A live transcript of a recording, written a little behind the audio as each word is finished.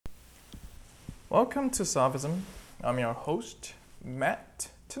Welcome to Sophism. I'm your host, Matt,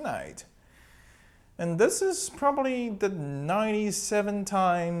 tonight. And this is probably the 97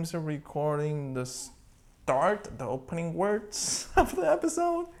 times of recording the opening words of the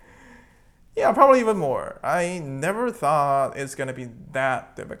episode. Yeah, probably even more. I never thought it's gonna be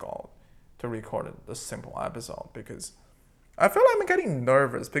that difficult to record a simple episode because I feel like I'm getting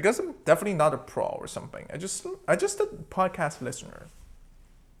nervous because I'm definitely not a pro or something. I just a podcast listener.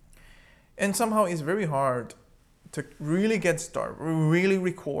 And somehow it's very hard to really get started, really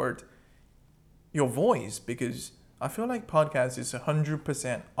record your voice because I feel like podcast is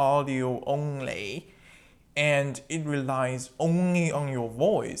 100% audio only and it relies only on your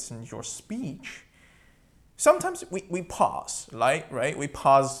voice and your speech. Sometimes we pause, right? We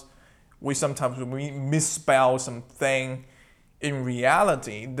pause, sometimes we misspell something. In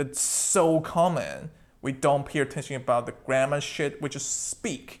reality, that's so common. We don't pay attention about the grammar shit, we just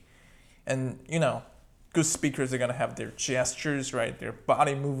speak. And, good speakers are going to have their gestures, right? Their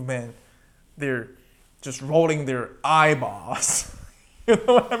body movement. They're just rolling their eyeballs. You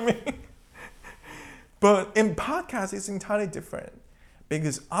know what I mean? But in podcasts, it's entirely different.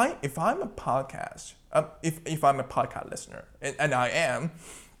 Because if I'm a podcast, if I'm a podcast listener, and I am,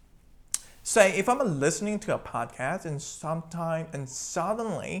 say if I'm listening to a podcast and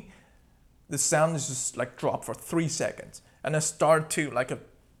suddenly the sound is just like drop for 3 seconds. And I start to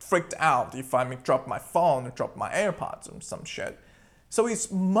freaked out if I drop my phone or drop my AirPods or some shit. So it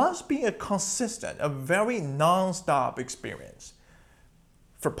must be a very non-stop experience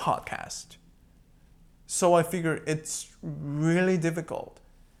for podcast. So I figure it's really difficult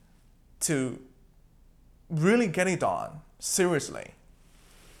to really get it on seriously.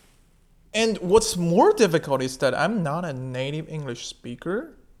 And what's more difficult is that I'm not a native English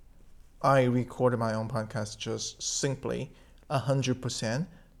speaker. I recorded my own podcast just simply 100%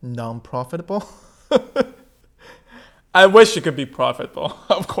 non-profitable. I wish it could be profitable,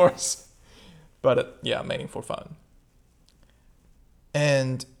 of course. But mainly for fun.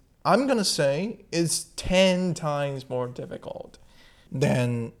 And I'm going to say it's 10 times more difficult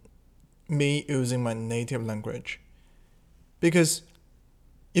than me using my native language. Because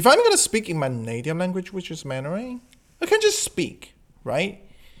if I'm going to speak in my native language, which is Mandarin, I can just speak, right?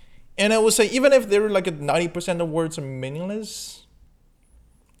 And I would say even if there are 90% of words are meaningless,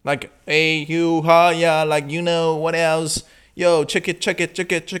 like, hey, you, ha, yeah, what else? Yo, check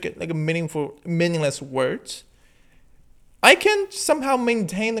it, like meaningless words. I can somehow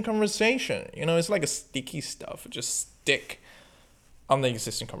maintain the conversation. It's like a sticky stuff. Just stick on the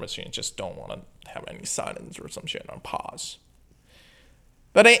existing conversation. Just don't want to have any silence or some shit or pause.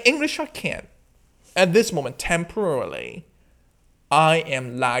 But in English, I can't. At this moment, temporarily, I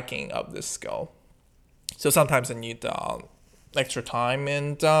am lacking of this skill. So sometimes I need extra time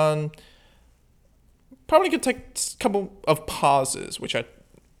and probably could take a couple of pauses, which I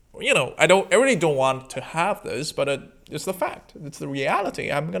really don't want to have this, but it's the fact. It's the reality.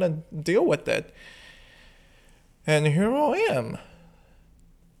 I'm gonna deal with it. And here I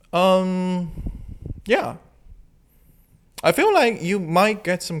am. Yeah. I feel like you might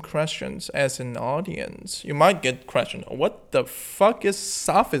get some questions as an audience. You might get questions. What the fuck is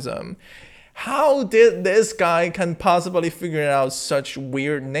Sophism? How did this guy can possibly figure out such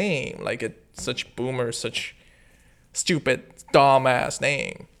weird name, such boomer, such stupid, dumbass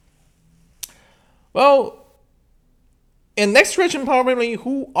name? Well, in next question probably,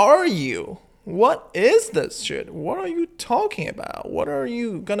 who are you? What is this shit? What are you talking about? What are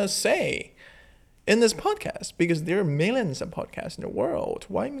you gonna say in this podcast? Because there are millions of podcasts in the world.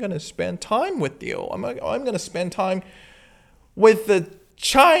 Why am I gonna spend time with you? I'm gonna spend time with the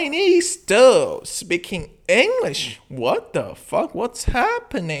Chinese though, speaking English. What the fuck? What's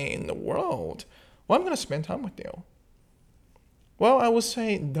happening in the world? Well, I'm going to spend time with you. Well, I would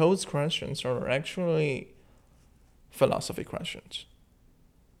say those questions are actually philosophy questions.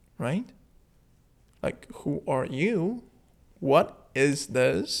 Right? Like, who are you? What is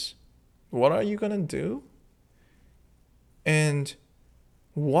this? What are you going to do? And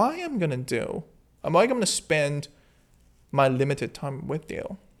why I'm going to do? Am I going to spend my limited time with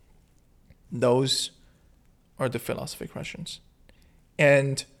you? Those are the philosophy questions.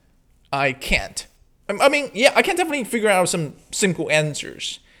 And I can't. I can definitely figure out some simple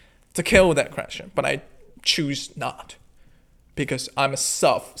answers to kill that question, but I choose not because I'm a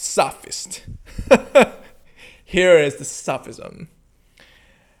sophist. Here is the sophism.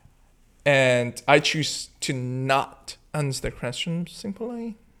 And I choose to not answer the question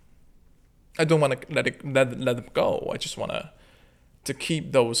simply. I don't want to let them go. I just want to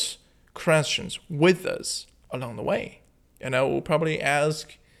keep those questions with us along the way. And I will probably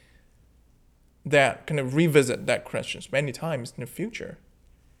ask that kind of revisit that questions many times in the future.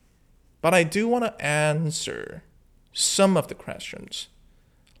 But I do want to answer some of the questions.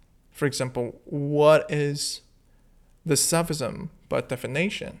 For example, what is the sophism by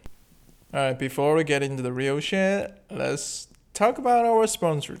definition? Alright, before we get into the real shit, let's talk about our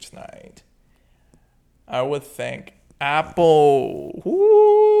sponsor tonight. I would thank Apple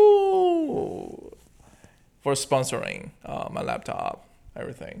for sponsoring my laptop,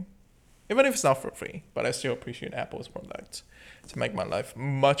 everything. Even if it's not for free, but I still appreciate Apple's products to make my life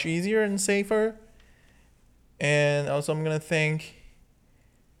much easier and safer. And also I'm going to thank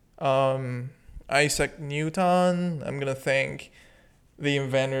Isaac Newton. I'm going to thank the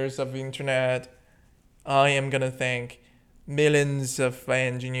inventors of the internet. I am going to thank millions of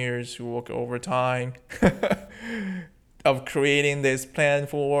engineers who work overtime of creating this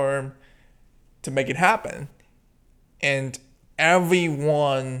platform to make it happen. And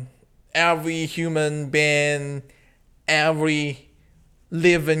everyone, every human being, every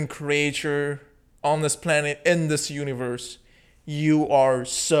living creature on this planet, in this universe, you are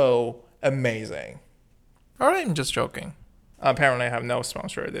so amazing. Alright, I'm just joking. Apparently I have no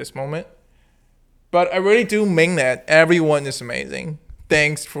sponsor at this moment. But I really do mean that. Everyone is amazing.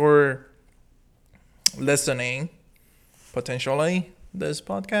 Thanks for listening, potentially, this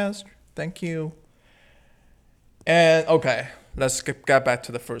podcast. Thank you. And okay, let's get back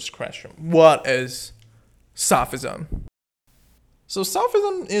to the first question. What is Sophism? So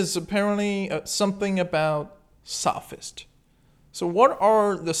Sophism is apparently something about sophist. So what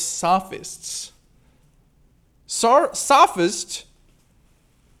are the sophists? Sophist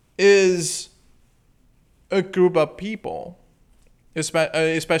is a group of people,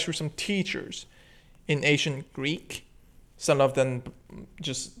 especially some teachers in ancient Greek. Some of them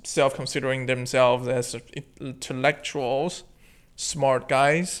just self-considering themselves as intellectuals, smart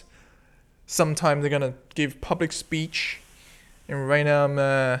guys. Sometimes they're gonna give public speech. And right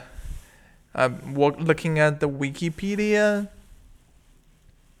now I'm looking at the Wikipedia.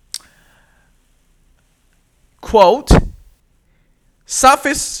 Quote,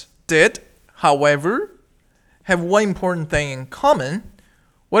 Sophists did, however, have one important thing in common.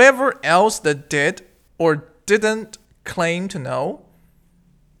 Whatever else they did or didn't claim to know,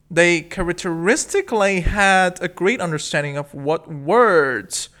 they characteristically had a great understanding of what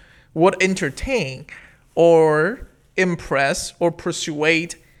words would entertain or impress or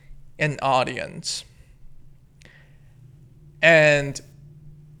persuade an audience. And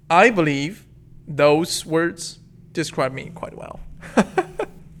I believe those words describe me quite well.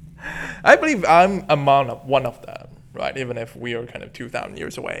 I believe I'm one of them, right? Even if we are kind of 2,000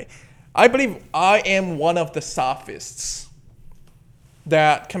 years away. I believe I am one of the sophists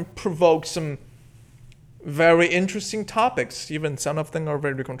that can provoke some very interesting topics. Even some of them are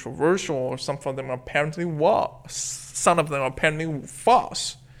very controversial, or some of them are apparently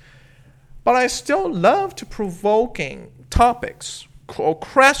false. But I still love to provoking topics or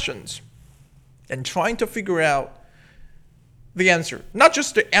questions and trying to figure out the answer. Not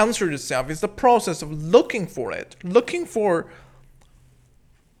just the answer itself, it's the process of looking for it. Looking for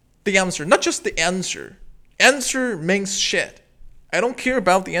the answer, not just the answer. Answer means shit. I don't care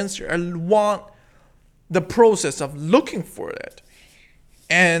about the answer. I want the process of looking for it.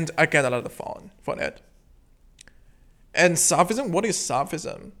 And I get a lot of fun from it. And Sophism, what is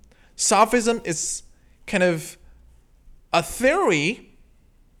Sophism? Sophism is kind of a theory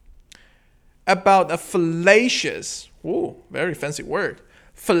about a fallacious, very fancy word,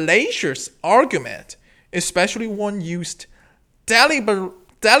 fallacious argument, especially one used deliberately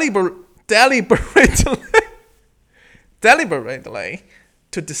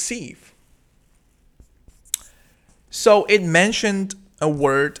to deceive. So it mentioned a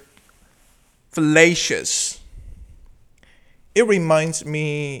word, fallacious. It reminds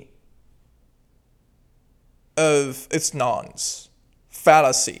me of its nouns,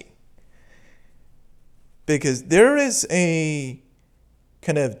 fallacy. Because there is a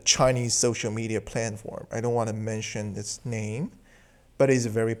kind of Chinese social media platform. I don't want to mention its name, but it's a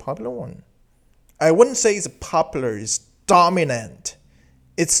very popular one. I wouldn't say it's popular, it's dominant.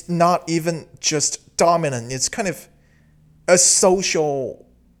 It's not even just dominant. It's kind of a social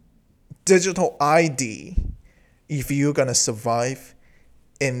digital ID if you're going to survive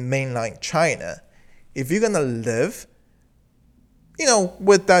in mainland China. If you're going to live,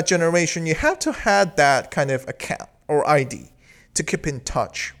 with that generation, you have to have that kind of account or ID to keep in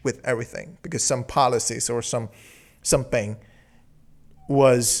touch with everything, because some policies or something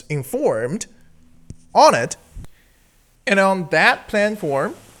was informed on it. And on that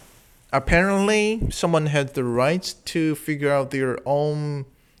platform, apparently someone had the right to figure out their own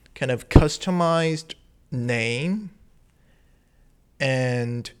kind of customized name.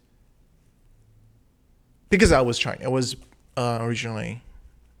 And because I was originally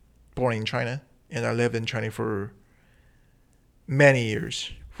born in China, and I lived in China for many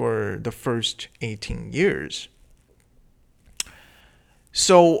years, for the first 18 years.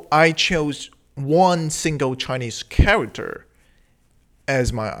 So I chose one single Chinese character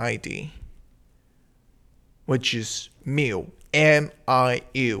as my ID, which is Miu,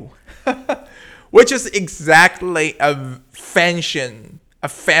 M-I-U, which is exactly a fashion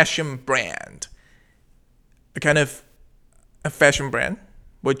brand, a fashion brand,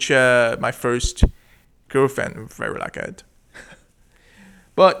 which my first girlfriend very like it.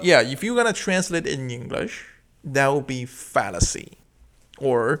 But yeah, if you're gonna translate it in English, that would be fallacy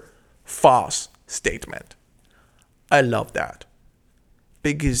or false statement. I love that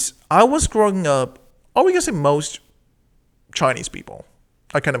because I was growing up, or we can say most Chinese people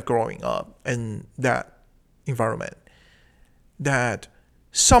are kind of growing up in that environment. That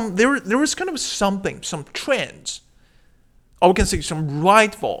there was kind of some trends, or we can say some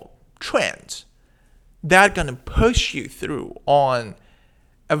rightful trends that gonna push you through on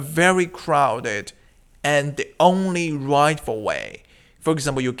a very crowded and the only rightful way. For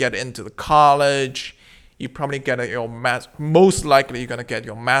example, you get into the college, you probably get most likely you're gonna get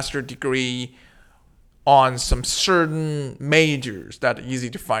your master's degree on some certain majors that are easy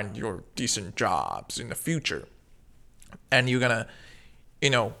to find your decent jobs in the future. And you're gonna,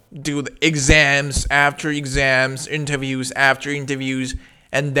 do the exams after exams, interviews after interviews,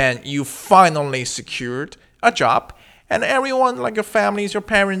 and then you finally secured a job. And everyone, like your families, your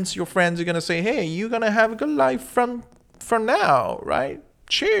parents, your friends, are gonna say, "Hey, you're gonna have a good life from now, right?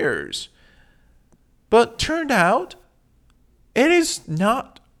 Cheers." But turned out, it is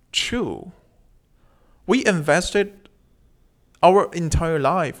not true. We invested our entire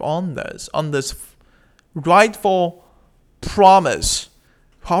life on this rightful promise.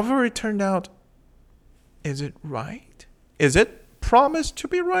 However, it turned out, is it right? Is it promised to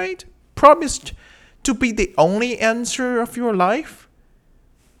be right? Promised to be the only answer of your life?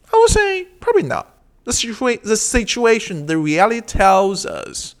 I would say probably not. The situation, the reality tells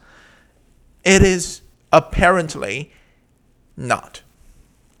us it is apparently not.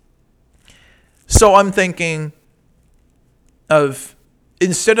 So I'm thinking of,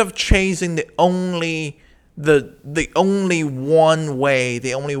 instead of chasing the only one way,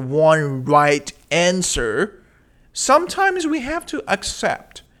 the only one right answer, sometimes we have to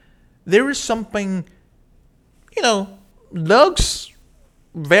accept there is something, looks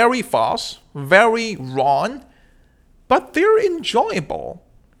very false, very wrong, but they're enjoyable.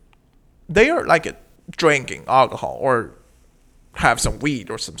 They are like drinking alcohol or have some weed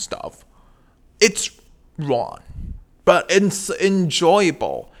or some stuff. It's wrong, but it's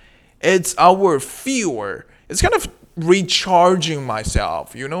enjoyable. It's our fuel. It's kind of recharging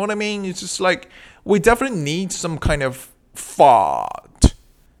myself. You know what I mean? It's just like we definitely need some kind of thoughts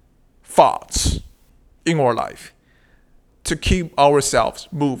in our life to keep ourselves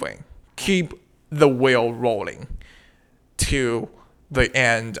moving, keep the wheel rolling to the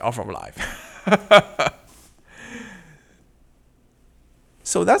end of our life.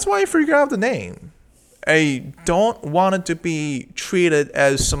 So that's why I figured out the name. I don't want it to be treated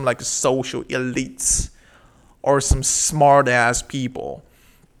as some like social elites or some smart ass people.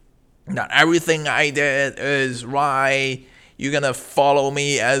 Not everything I did is right. You're gonna follow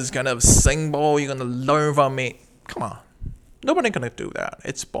me as kind of symbol. You're gonna learn from me. Come on. Nobody gonna do that.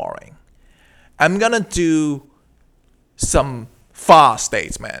 It's boring. I'm gonna do some false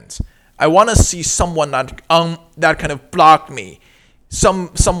statements. I wanna see someone that kind of blocked me.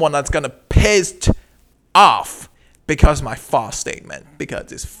 Someone that's gonna pissed off because my false statement,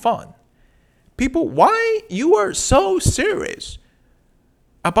 because it's fun. People, why you are so serious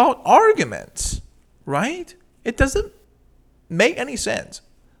about arguments, right? It doesn't make any sense.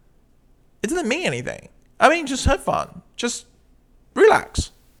 It doesn't mean anything. I mean, just have fun. Just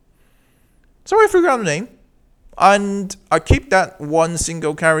relax. So I figured out the name. And I keep that one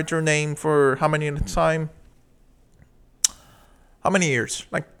single character name for how many time? How many years?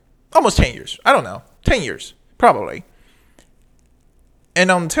 Like almost 10 years. I don't know. 10 years, probably. And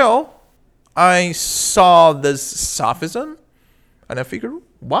until I saw this Sophism, and I figured,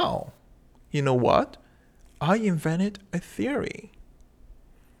 wow, you know what? I invented a theory,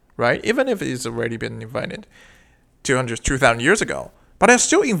 right? Even if it's already been invented 2,000 years ago. But I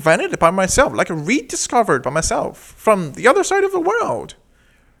still invented it by myself, like rediscovered by myself from the other side of the world.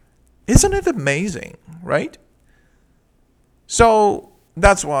 Isn't it amazing, right? So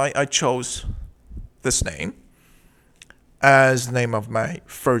that's why I chose this name. as the name of my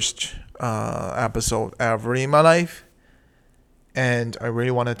first episode ever in my life. And I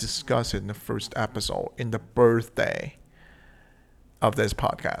really want to discuss it in the first episode, in the birthday of this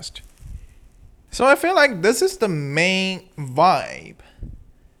podcast. So I feel like this is the main vibe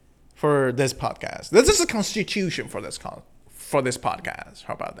for this podcast. This is the constitution for this podcast.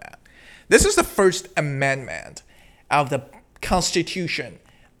 How about that? This is the first amendment of the Constitution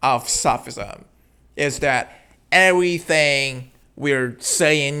of Sophism. Is that everything we're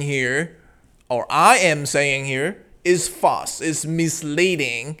saying here, or I am saying here, is false, is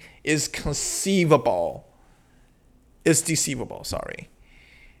misleading, is conceivable, is deceivable, sorry.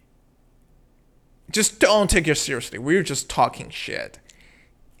 Just don't take it seriously. We're just talking shit.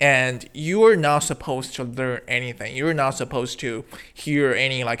 And you're not supposed to learn anything. You're not supposed to hear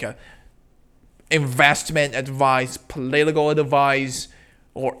any like a investment advice, political advice,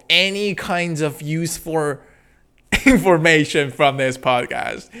 or any kinds of useful information from this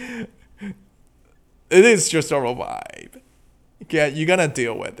podcast. It is just our vibe. Yeah, you're gonna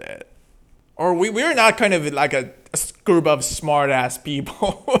deal with it. Or we're not kind of like a group of smart ass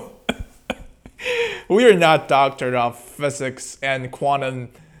people. We are not doctor of physics and quantum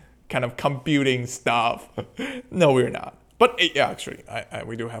kind of computing stuff. No, we're not. But yeah, actually,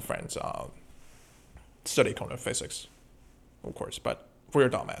 we do have friends study quantum physics, of course. But we're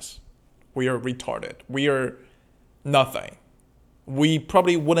dumbass. We are retarded. We are nothing. We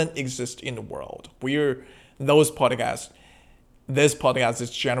probably wouldn't exist in the world. We're those podcasts. This podcast is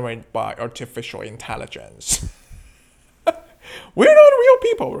generated by artificial intelligence. We're not real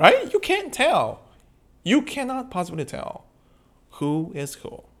people, right? You can't tell. You cannot possibly tell who is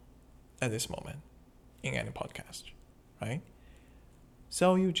who at this moment in any podcast, right?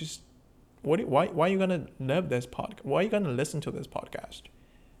 So you just, why are you gonna live this podcast? Why are you gonna listen to this podcast?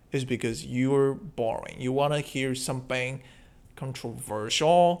 It's because you're boring. You wanna hear something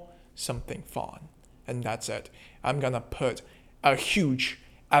controversial, something fun, and that's it. I'm gonna put a huge,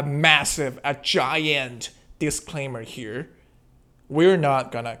 a massive, a giant disclaimer here. We're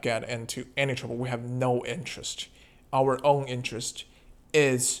not gonna get into any trouble. We have no interest. Our own interest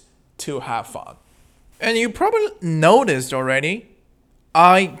is to have fun. And you probably noticed already,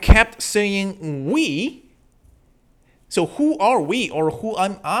 I kept saying we. So who are we, or who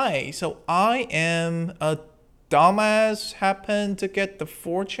am I? So I am a dumbass, happened to get the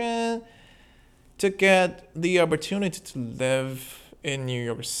fortune, to get the opportunity to live in New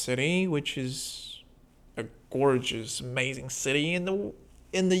York City, which is a gorgeous, amazing city in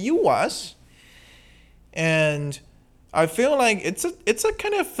the U.S. And I feel like it's a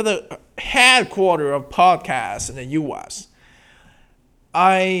kind of the headquarters of podcasts in the U.S.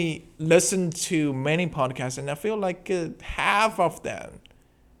 I listen to many podcasts, and I feel like half of them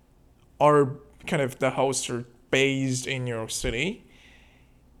are kind of the hosts are based in New York City.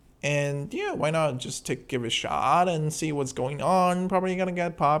 And yeah, why not just give it a shot and see what's going on? Probably gonna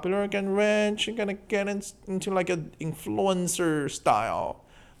get popular, get rich, you're gonna get into like an influencer style.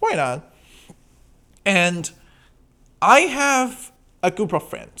 Why not? And I have a group of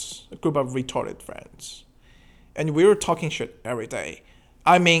friends, a group of retarded friends. And we were talking shit every day.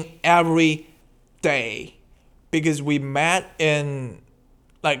 I mean, every day. Because we met in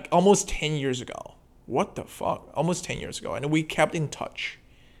like almost 10 years ago. What the fuck? Almost 10 years ago. And we kept in touch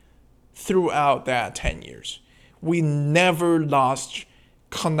throughout that 10 years. We never lost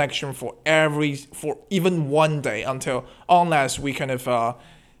connection for even one day unless we kind of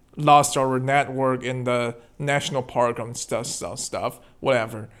lost our network in the national park and stuff,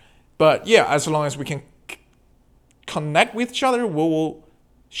 whatever. But yeah, as long as we can connect with each other, we will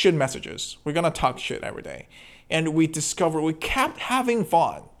shoot messages. We're gonna talk shit every day. And we kept having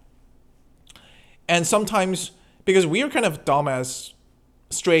fun. And sometimes, because we are kind of dumb as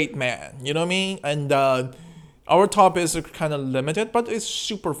straight man, you know what I mean? And our topics are kind of limited, but it's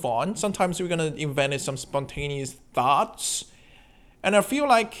super fun. Sometimes we're gonna invent some spontaneous thoughts. And I feel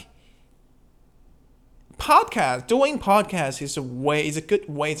like doing podcasts is a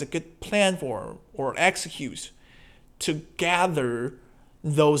good plan for or excuse to gather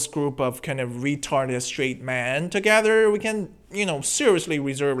those group of kind of retarded straight men together. We can, seriously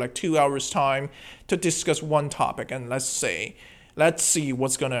reserve like 2 hours time to discuss one topic, and let's see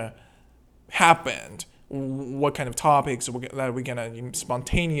what's gonna happen, what kind of topics that we're gonna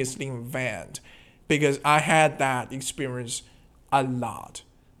spontaneously invent, because I had that experience a lot.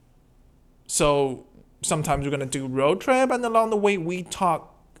 So sometimes we're gonna do road trip, and along the way we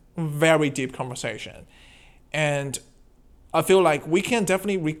talk very deep conversation, and I feel like we can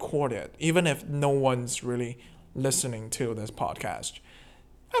definitely record it, even if no one's really listening to this podcast.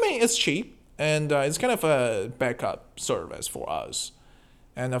 I mean, it's cheap. And it's kind of a backup service for us.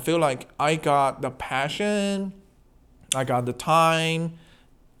 And I feel like I got the passion, I got the time,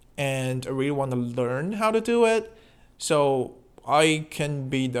 and I really want to learn how to do it. So I can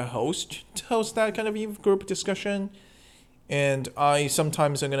be the host to host that kind of group discussion. And I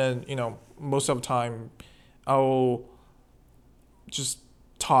sometimes I'm gonna, most of the time, I'll just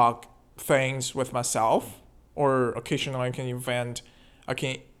talk things with myself, or occasionally I can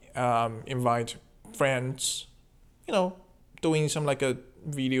invite friends, you know, doing some like a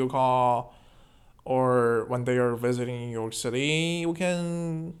video call, or when they are visiting New York City, we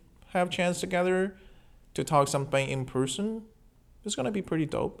can have a chance together to talk something in person. It's gonna be pretty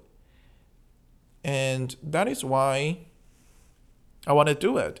dope. And that is why I want to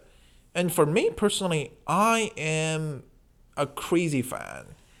do it. And for me personally, I am a crazy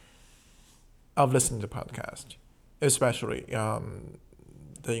fan of listening to podcasts, especially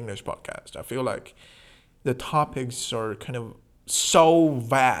the English podcast. I feel like the topics are kind of so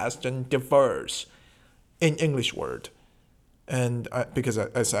vast and diverse in English word. And because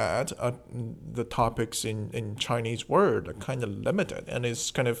I said, the topics in Chinese word are kind of limited, and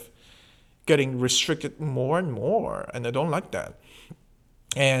it's kind of getting restricted more and more, and I don't like that.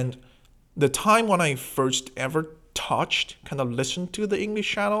 And the time when I first ever kind of listened to the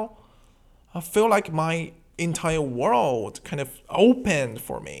English channel, I feel like my entire world kind of opened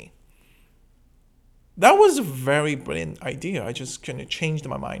for me. That was a very brilliant idea. I just kind of changed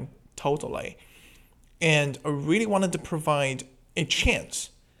my mind totally. And I really wanted to provide a chance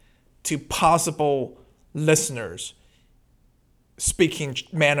to possible listeners speaking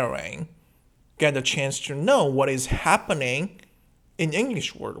Mandarin get a chance to know what is happening in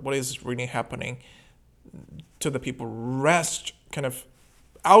English world, what is really happening to the people rest kind of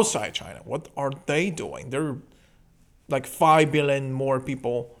outside China. What are they doing? There are like 5 billion more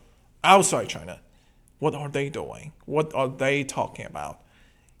people outside China. What are they doing? What are they talking about?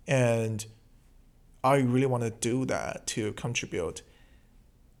 And I really want to do that to contribute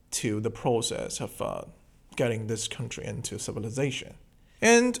to the process of getting this country into civilization.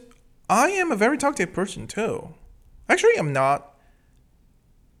 And I am a very talkative person too. Actually, I'm not.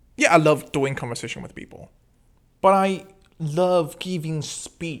 Yeah, I love doing conversation with people. But I love giving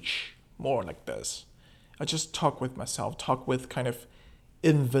speech more like this. I just talk with myself, talk with kind of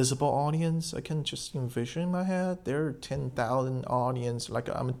invisible audience. I can just envision in my head there are 10,000 audience. Like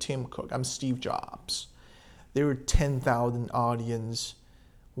I'm Tim Cook, I'm Steve Jobs. There are 10,000 audience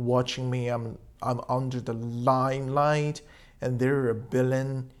watching me. I'm under the limelight, and there are a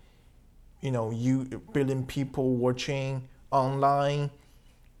billion, billion people watching online,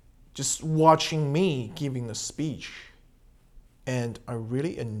 just watching me giving a speech. And I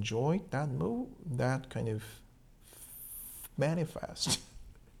really enjoyed that kind of manifest,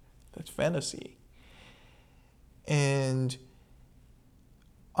 that fantasy. And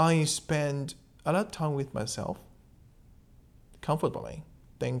I spend a lot of time with myself, comfortably,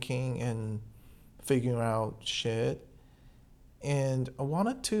 thinking and figuring out shit. And I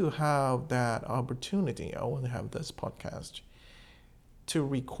wanted to have that opportunity. I want to have this podcast to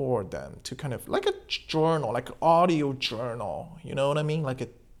record them, to kind of like a journal, like an audio journal. You know what I mean? Like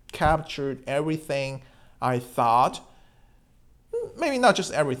it captured everything I thought. Maybe not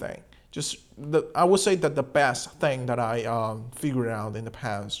just everything. I would say that the best thing that I figured out in the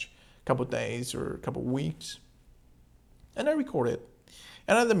past couple of days or a couple of weeks, and I record it.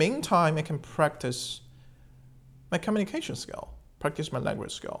 And at the meantime, I can practice my communication skill, practice my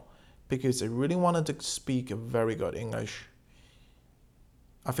language skill, because I really wanted to speak a very good English.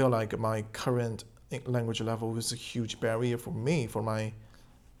 I feel like my current language level is a huge barrier for me, for my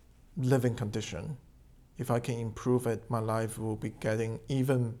living condition. If I can improve it, my life will be getting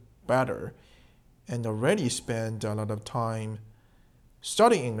even better. And already spend a lot of time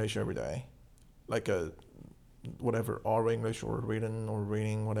studying English every day, like whatever oral English or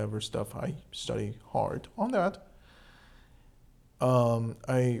reading whatever stuff. I study hard on that.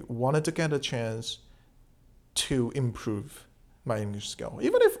 I wanted to get a chance to improve my English skill.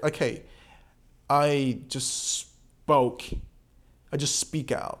 Even if, I just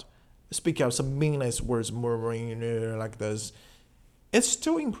speak out some meaningless words, murmuring like this. It's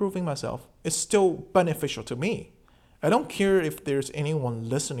still improving myself. It's still beneficial to me. I don't care if there's anyone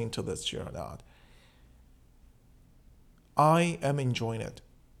listening to this shit or not. I am enjoying it.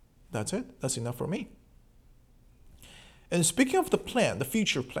 That's it. That's enough for me. And speaking of the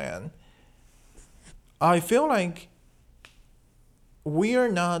future plan, I feel like we are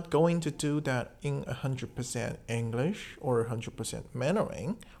not going to do that in 100% English or 100%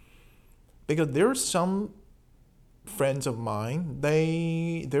 Mandarin, because there are some friends of mine,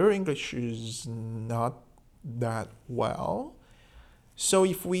 their English is not that well. So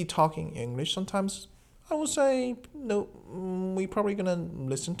if we talking English, sometimes I would say no. We probably gonna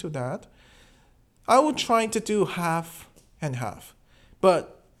listen to that. I would try to do half and half,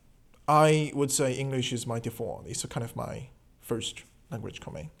 but I would say English is my default. It's kind of my first language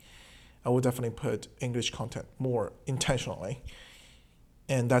coming. I would definitely put English content more intentionally,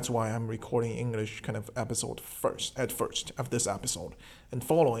 and that's why I'm recording English kind of episode first of this episode, and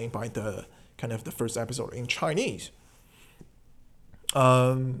following by the kind of the first episode in Chinese.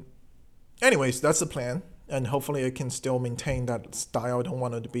 Um, Anyways, that's the plan, and hopefully I can still maintain that style. I don't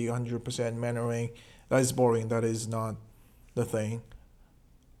want it to be 100% Mandarin. That is boring. That is not the thing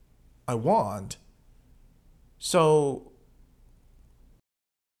I want. So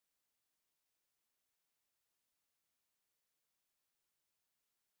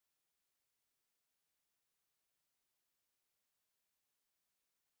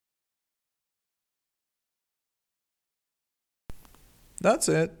that's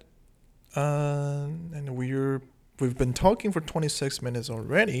it. And we've been talking for 26 minutes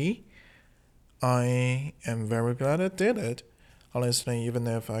already. I am very glad I did it. Honestly, even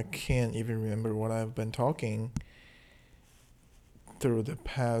if I can't even remember what I've been talking through the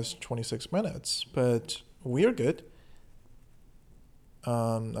past 26 minutes, but we're good.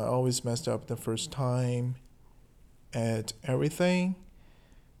 I always messed up the first time at everything.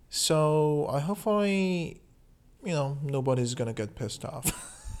 So I hopefully, nobody's gonna get pissed off.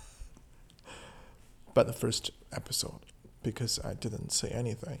 But the first episode, because I didn't say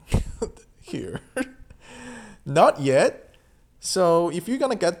anything here. Not yet. So if you're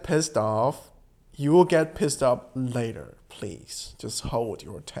gonna get pissed off, you will get pissed off later. Please just hold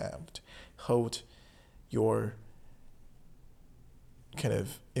your temp, hold your kind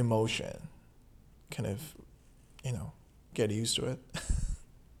of emotion, kind of, get used to it.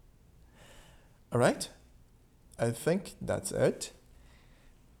 All right. I think that's it.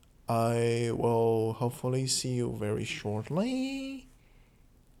 I will hopefully see you very shortly.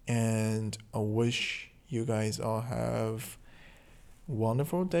 And I wish you guys all have a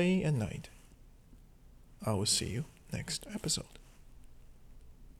wonderful day and night. I will see you next episode.